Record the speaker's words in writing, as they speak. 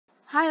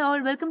Hi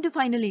all, welcome to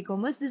Final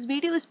E-commerce. This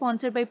video is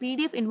sponsored by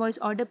PDF Invoice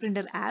Order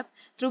Printer app,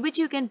 through which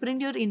you can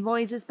print your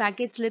invoices,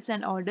 package slips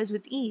and orders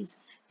with ease.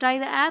 Try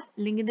the app,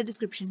 link in the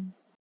description.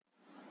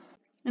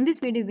 In this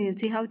video, we'll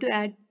see how to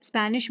add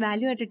Spanish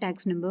value-added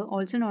tax number,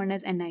 also known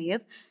as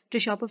NIF, to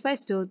Shopify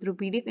store through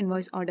PDF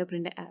Invoice Order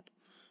Printer app.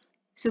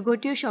 So go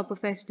to your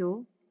Shopify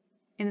store.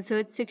 In the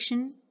search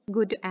section,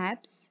 go to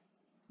apps,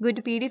 go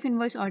to PDF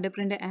Invoice Order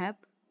Printer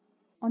app.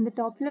 On the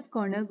top left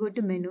corner, go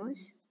to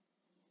menus.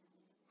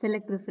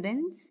 Select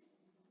Preference.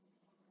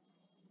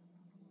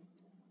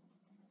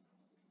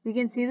 We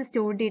can see the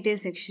store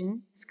details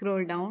section.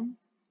 Scroll down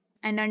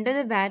and under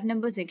the VAT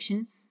number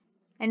section,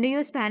 enter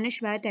your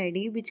Spanish VAT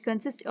ID, which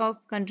consists of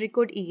country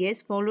code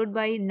ES followed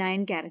by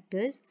 9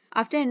 characters.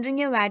 After entering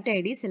your VAT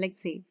ID, select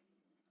Save.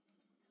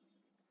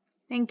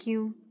 Thank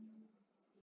you.